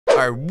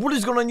Alright, what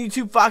is going on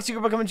YouTube? Foxy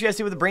coming to you guys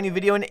here with a brand new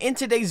video, and in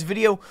today's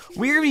video,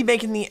 we're going to be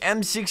making the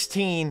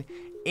M16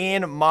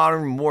 in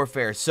Modern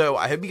Warfare. So,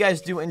 I hope you guys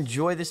do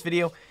enjoy this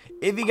video.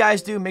 If you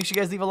guys do, make sure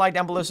you guys leave a like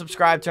down below,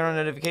 subscribe, turn on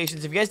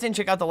notifications. If you guys didn't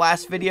check out the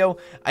last video,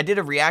 I did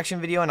a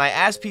reaction video, and I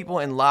asked people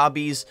in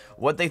lobbies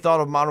what they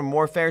thought of Modern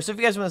Warfare. So if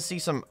you guys want to see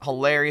some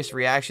hilarious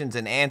reactions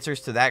and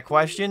answers to that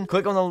question,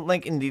 click on the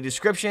link in the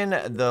description.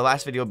 The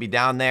last video will be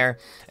down there,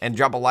 and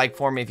drop a like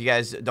for me if you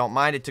guys don't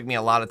mind. It took me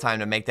a lot of time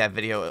to make that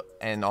video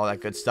and all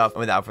that good stuff. And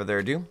without further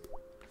ado,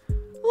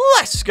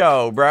 let's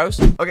go, bros.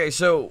 Okay,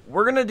 so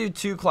we're gonna do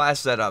two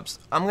class setups.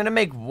 I'm gonna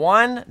make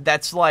one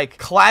that's like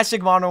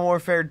classic Modern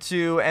Warfare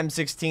 2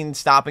 M16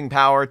 stopping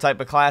power type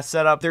of class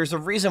setup. There's a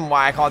reason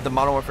why I call it the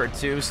Modern Warfare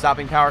 2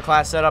 stopping power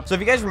class setup. So if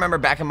you guys remember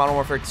back in Modern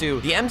Warfare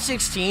 2, the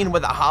M16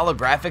 with a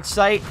holographic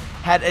sight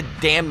had a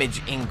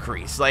damage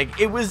increase. Like,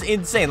 it was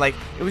insane. Like,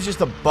 it was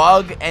just a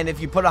bug, and if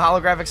you put a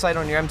holographic sight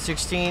on your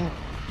M16,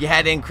 you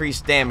had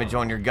increased damage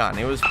on your gun.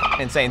 It was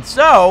insane.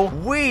 So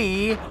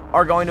we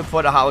are going to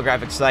put a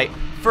holographic sight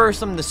for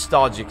some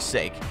nostalgic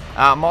sake.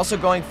 I'm also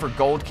going for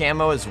gold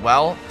camo as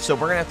well. So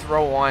we're going to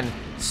throw on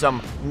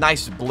some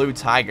nice blue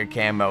tiger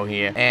camo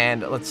here.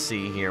 And let's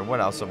see here. What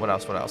else?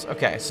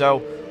 Okay,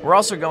 so we're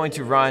also going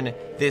to run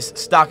this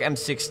stock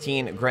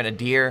M16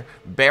 Grenadier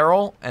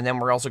barrel, and then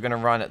we're also going to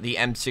run the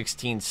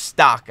M16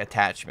 stock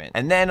attachment.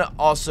 And then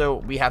also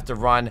we have to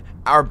run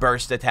our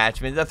burst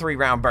attachment, the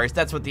 3-round burst.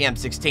 That's what the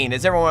M16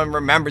 is. Everyone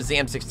remembers the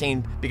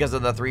M16 because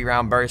of the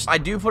 3-round burst. I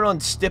do put on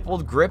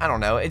stippled grip. I don't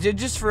know. It's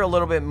just for a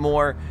little bit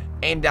more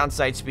aim down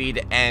sight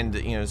speed and,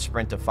 you know,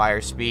 sprint to fire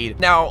speed.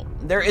 Now,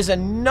 there is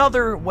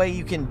another way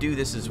you can do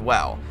this as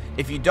well.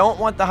 If you don't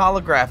want the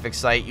holographic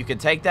sight, you can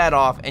take that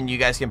off and you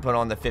guys can put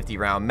on the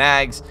 50-round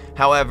mags.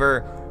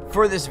 However,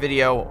 for this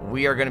video,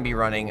 we are going to be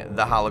running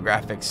the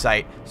holographic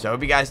sight. So I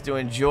hope you guys do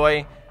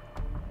enjoy.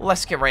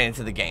 Let's get right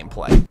into the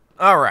gameplay.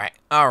 All right.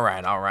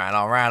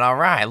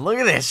 Look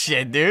at this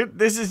shit, dude.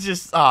 This is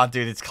just, oh,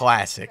 dude, it's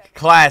classic.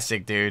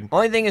 Classic, dude.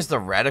 Only thing is the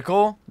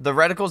reticle. The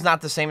reticle's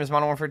not the same as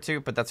Modern Warfare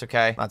 2, but that's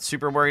okay. Not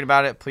super worried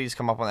about it. Please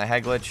come up on the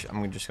head glitch.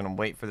 I'm just gonna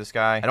wait for this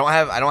guy. I don't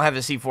have a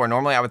C4.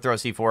 Normally, I would throw a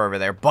C4 over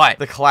there, but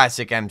the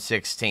classic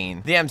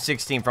M16. The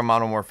M16 from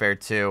Modern Warfare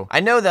 2. I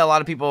know that a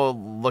lot of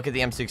people look at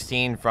the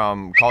M16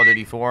 from Call of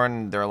Duty 4,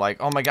 and they're like,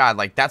 oh my god,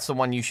 like, that's the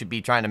one you should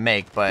be trying to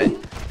make, but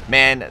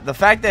man, the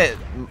fact that,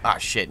 oh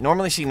shit,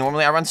 normally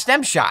I run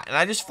stem shot, and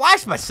I just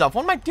flashed myself.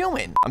 What am I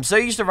doing? I'm so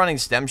used to running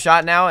stem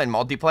shot now in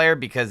multiplayer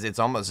because it's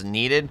almost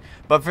needed,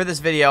 but for this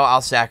video,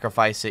 I'll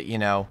sacrifice it, you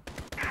know.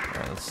 All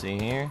right, let's see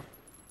here.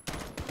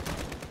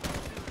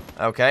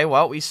 Okay,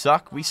 well, we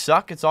suck.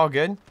 It's all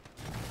good.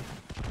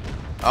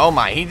 Oh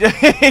my, he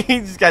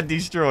just got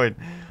destroyed.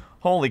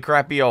 Holy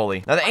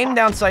crappy-oly. Now, the aim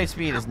down sight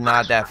speed is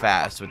not that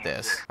fast with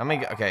this.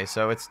 Okay,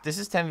 so this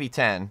is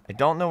 10v10. I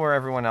don't know where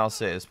everyone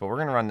else is, but we're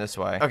gonna run this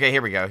way. Okay,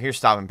 here we go. Here's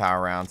stopping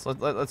power rounds.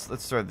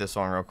 Let's throw this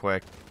on real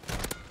quick.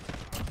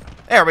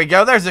 There we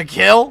go. There's a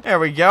kill. There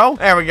we go.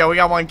 We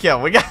got one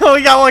kill. We got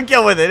one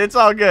kill with it. It's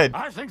all good.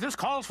 I think this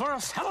calls for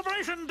a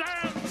celebration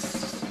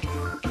dance.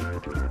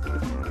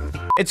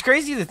 It's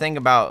crazy to think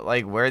about,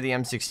 like, where the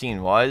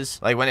M16 was,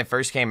 like, when it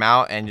first came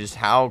out, and just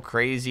how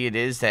crazy it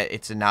is that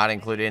it's not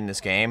included in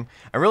this game.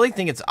 I really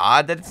think it's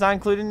odd that it's not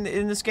included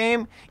in this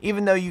game,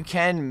 even though you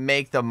can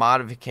make the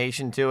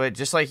modification to it,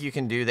 just like you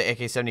can do the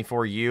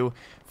AK-74U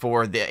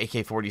for the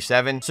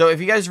AK-47. So if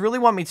you guys really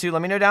want me to,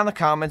 let me know down in the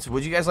comments.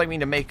 Would you guys like me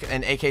to make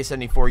an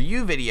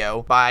AK-74U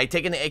video by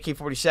taking the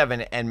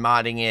AK-47 and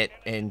modding it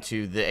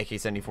into the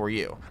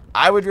AK-74U?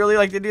 I would really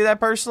like to do that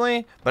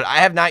personally, but I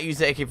have not used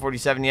the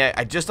AK-47 yet.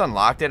 I just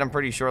unlocked it, I'm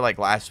pretty sure, like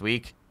last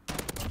week.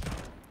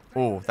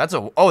 Ooh, that's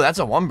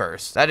a one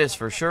burst. That is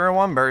for sure a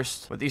one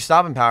burst with these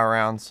stopping power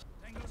rounds.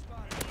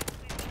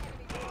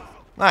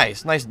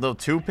 Nice little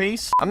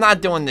two-piece. I'm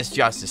not doing this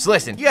justice.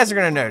 Listen, you guys are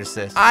gonna notice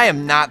this. I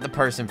am not the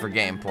person for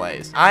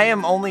gameplays. I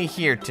am only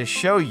here to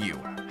show you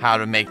how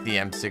to make the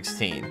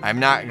M16. I'm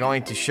not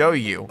going to show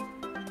you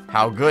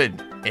how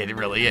good it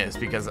really is,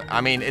 because, I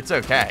mean, it's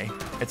okay.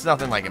 It's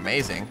nothing, like,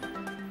 amazing.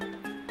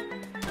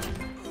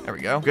 There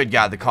we go. Good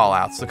God, the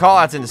call-outs. The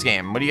call-outs in this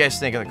game. What do you guys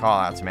think of the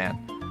call-outs, man?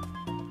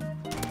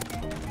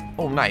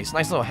 Oh, nice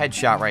little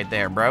headshot right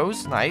there,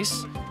 bros.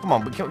 Nice. Come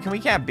on, can we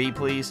cap B,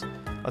 please?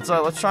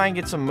 Let's try and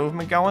get some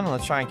movement going, and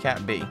let's try and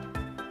cap B. There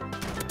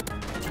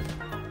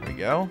we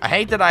go. I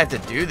hate that I have to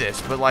do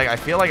this, but, like, I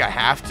feel like I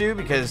have to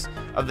because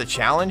of the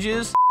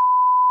challenges.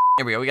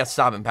 Here we go. We got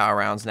stopping power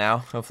rounds now.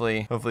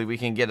 Hopefully we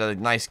can get a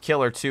nice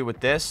kill or two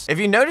with this. If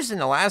you noticed in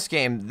the last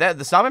game, that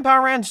the stopping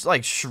power rounds,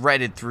 like,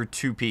 shredded through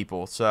 2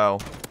 people, so.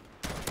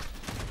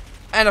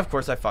 And, of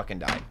course, I fucking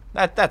died.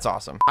 That's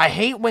awesome. I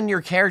hate when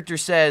your character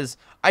says,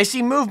 I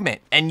see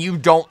movement, and you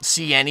don't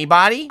see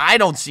anybody. I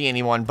don't see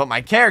anyone, but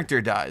my character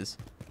does.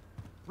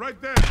 Right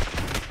there.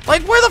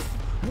 Like, where the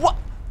what?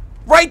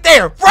 Right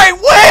there. Right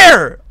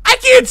where? I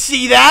can't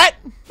see that.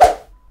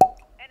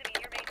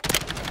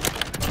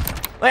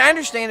 Like, I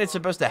understand it's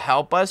supposed to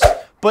help us,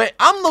 But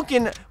I'm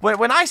looking,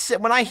 when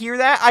I hear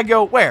that, I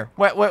go, where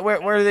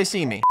do they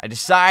see me? I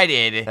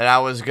decided that I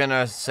was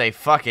gonna say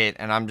fuck it,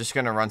 and I'm just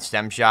gonna run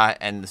stem shot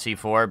and the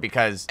C4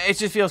 because it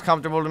just feels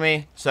comfortable to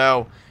me.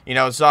 So, you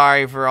know,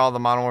 sorry for all the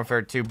Modern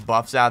Warfare 2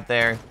 buffs out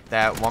there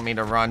that want me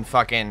to run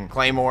fucking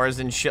claymores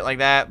and shit like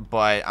that,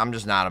 but I'm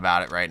just not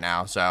about it right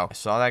now. So, I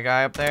saw that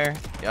guy up there.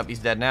 Yep, he's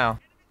dead now.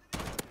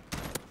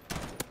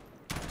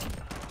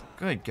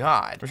 Good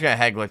God. We're just gonna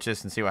head glitch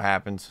this and see what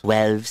happens.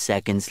 12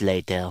 seconds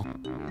later.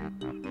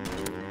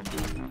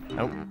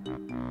 Nope.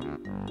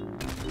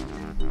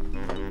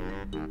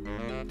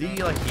 Do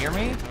you, like, hear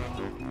me?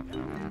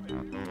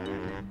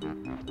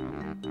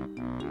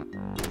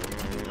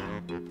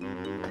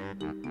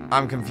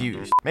 I'm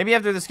confused. Maybe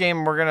after this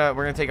game, we're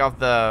gonna take off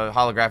the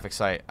holographic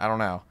sight. I don't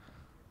know.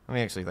 Let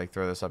me actually, like,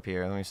 throw this up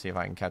here. Let me see if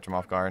I can catch him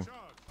off guard.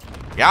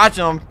 Got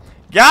him!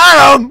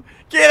 Got him!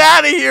 Get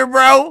out of here,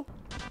 bro!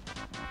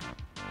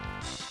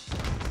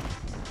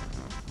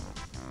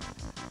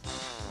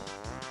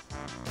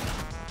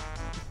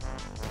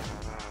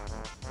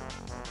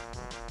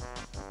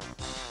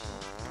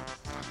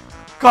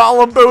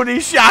 Call of Duty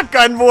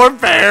shotgun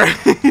warfare.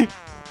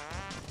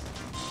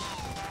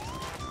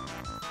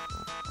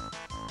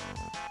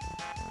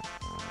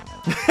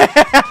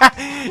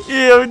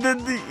 Yeah,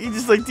 he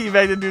just like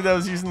teabagged the dude that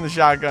was using the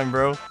shotgun,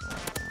 bro. There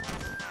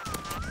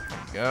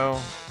we go.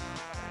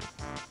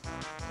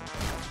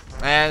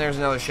 And there's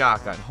another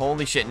shotgun.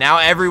 Holy shit. Now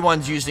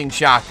everyone's using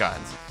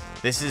shotguns.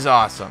 This is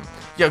awesome.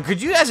 Yo,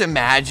 could you guys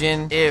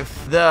imagine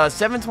if the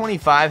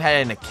 725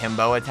 had an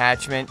akimbo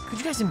attachment? Could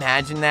you guys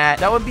imagine that?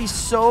 That would be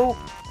so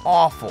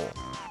awful.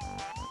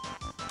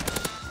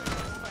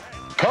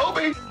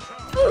 Kobe.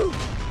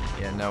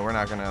 Yeah, no, we're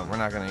not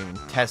gonna even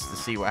test to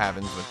see what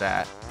happens with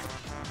that.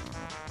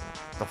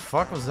 The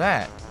fuck was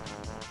that?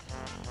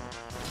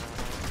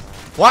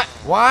 What?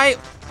 Why?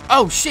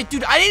 Oh shit,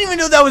 dude! I didn't even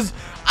know that was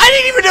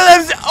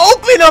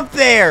open up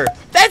there.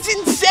 That's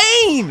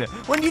insane.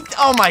 When you,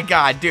 oh my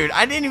god, dude!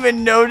 I didn't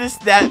even notice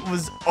that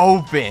was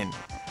open.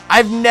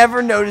 I've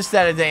never noticed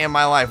that a day in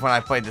my life when I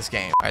played this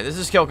game. All right, this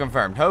is kill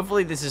confirmed.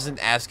 Hopefully this isn't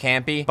as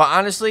campy. But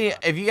honestly,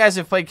 if you guys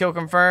have played kill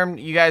confirmed,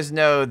 you guys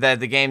know that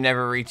the game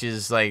never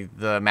reaches like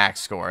the max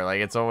score.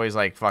 Like it's always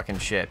like fucking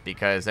shit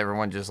because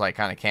everyone just like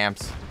kind of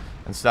camps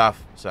and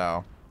stuff.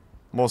 So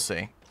we'll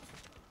see.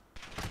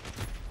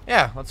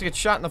 Yeah, let's get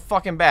shot in the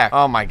fucking back.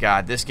 Oh my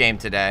god, this game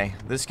today.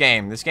 This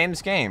game.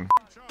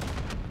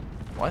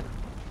 What?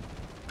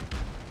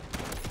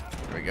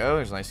 There we go.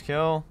 There's a nice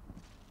kill.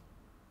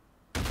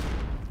 There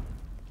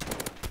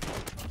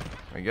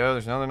we go.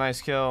 There's another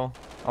nice kill.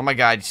 Oh my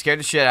god, you scared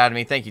the shit out of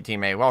me. Thank you,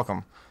 teammate.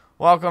 Welcome.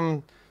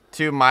 Welcome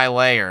to my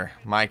lair.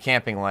 My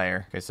camping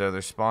lair. Okay, so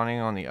they're spawning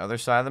on the other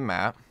side of the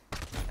map.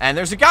 And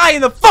there's a guy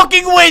in the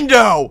fucking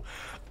window!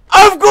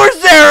 Of course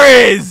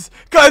there is!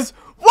 Because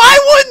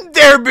why wouldn't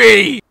there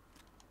be?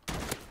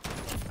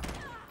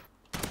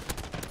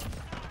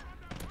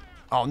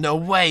 Oh, no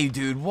way,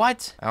 dude.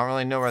 What? I don't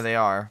really know where they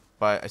are.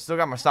 But I still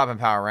got my stopping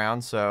power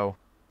round, so...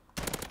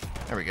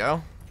 There we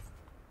go.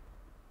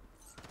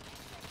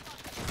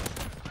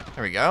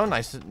 There we go.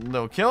 Nice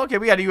little kill. Okay,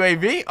 we got a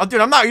UAV. Oh,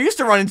 dude, I'm not used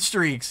to running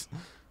streaks.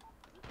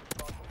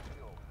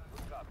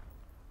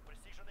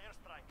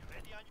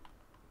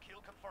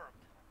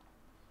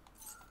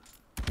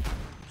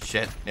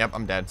 Shit. Yep,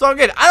 I'm dead. It's all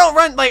good.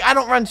 I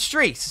don't run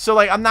streaks. So,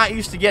 like, I'm not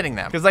used to getting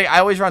them. Because, like, I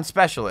always run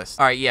specialists.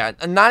 All right, yeah.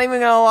 I'm not even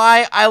gonna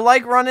lie. I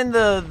like running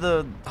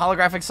the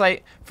holographic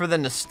sight for the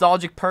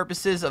nostalgic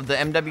purposes of the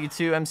MW2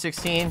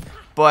 M16.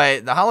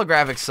 But the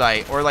holographic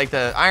sight, or like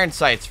the iron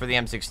sights for the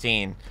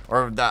M16,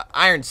 or the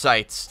iron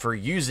sights for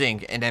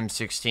using an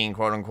M16,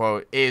 quote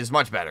unquote, is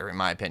much better in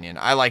my opinion.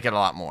 I like it a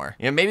lot more.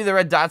 You know, maybe the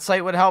red dot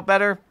sight would help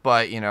better,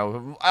 but you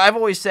know, I've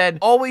always said,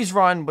 always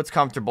run what's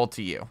comfortable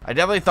to you. I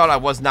definitely thought I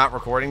was not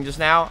recording just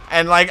now,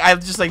 and like, I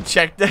just like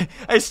checked, I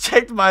just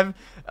checked my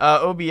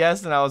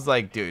OBS, and I was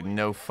like, dude,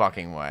 no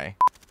fucking way.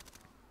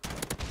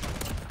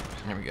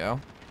 There we go.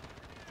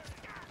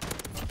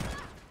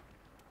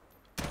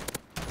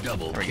 There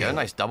we go,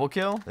 nice double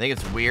kill. I think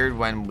it's weird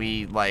when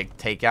we like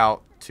take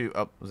out two.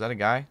 Oh, was that a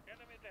guy?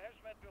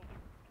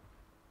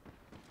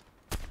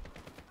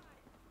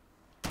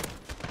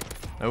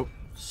 Nope.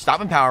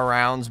 Stopping power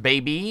rounds,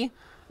 baby.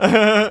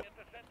 Killing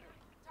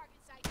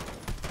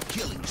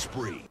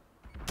spree.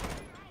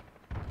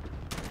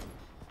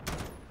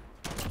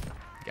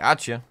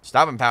 Gotcha.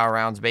 Stopping power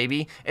rounds,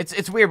 baby.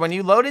 It's weird when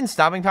you load in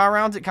stopping power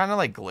rounds. It kind of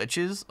like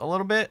glitches a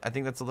little bit. I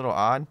think that's a little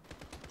odd.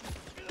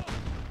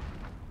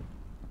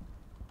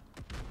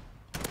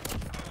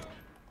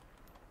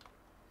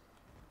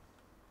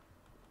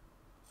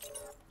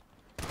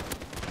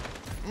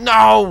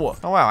 No!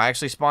 Oh, wow. I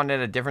actually spawned at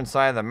a different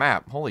side of the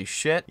map. Holy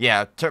shit.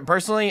 Yeah,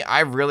 personally,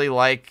 I really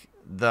like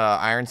the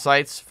iron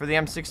sights for the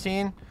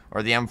M16.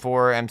 Or the M4,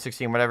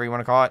 M16, whatever you want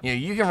to call it. You know,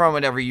 you can run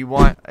whatever you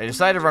want. I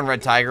decided to run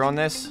Red Tiger on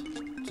this.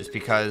 Just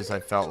because I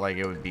felt like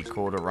it would be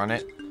cool to run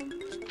it.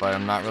 But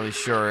I'm not really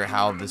sure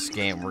how this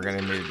game, we're going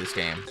to move this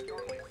game.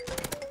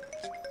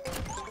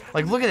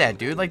 Like, look at that,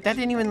 dude. Like, that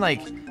didn't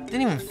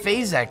even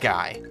phase that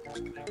guy.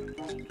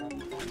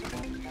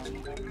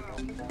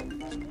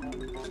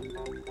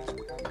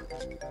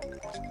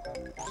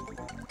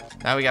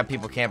 Now we got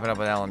people camping up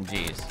with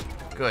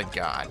LMGs. Good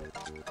God.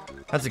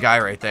 That's a guy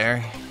right there.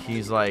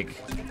 He's like,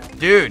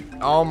 dude,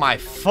 oh my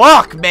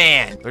fuck,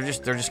 man. They're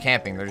just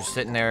camping. They're just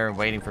sitting there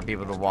waiting for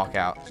people to walk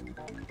out.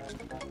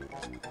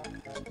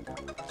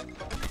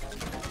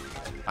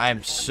 I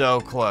am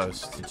so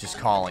close to just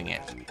calling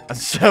it. I'm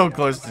so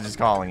close to just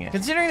calling it.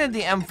 Considering that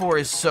the M4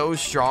 is so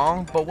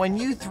strong, but when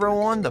you throw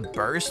on the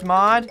burst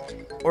mod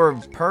or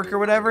perk or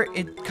whatever,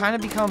 it kind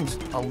of becomes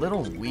a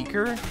little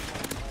weaker.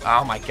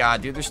 Oh my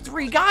God, dude, there's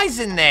 3 guys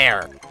in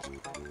there.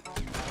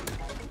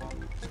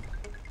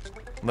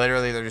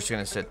 Literally, they're just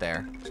gonna sit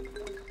there.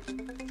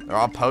 They're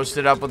all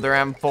posted up with their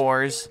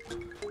M4s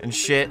and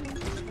shit.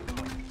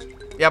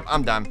 Yep,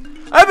 I'm done.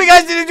 I hope you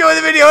guys did enjoy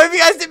the video. If you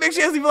guys did, make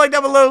sure you leave a like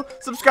down below.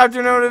 Subscribe to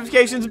your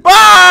notifications.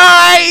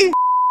 Bye!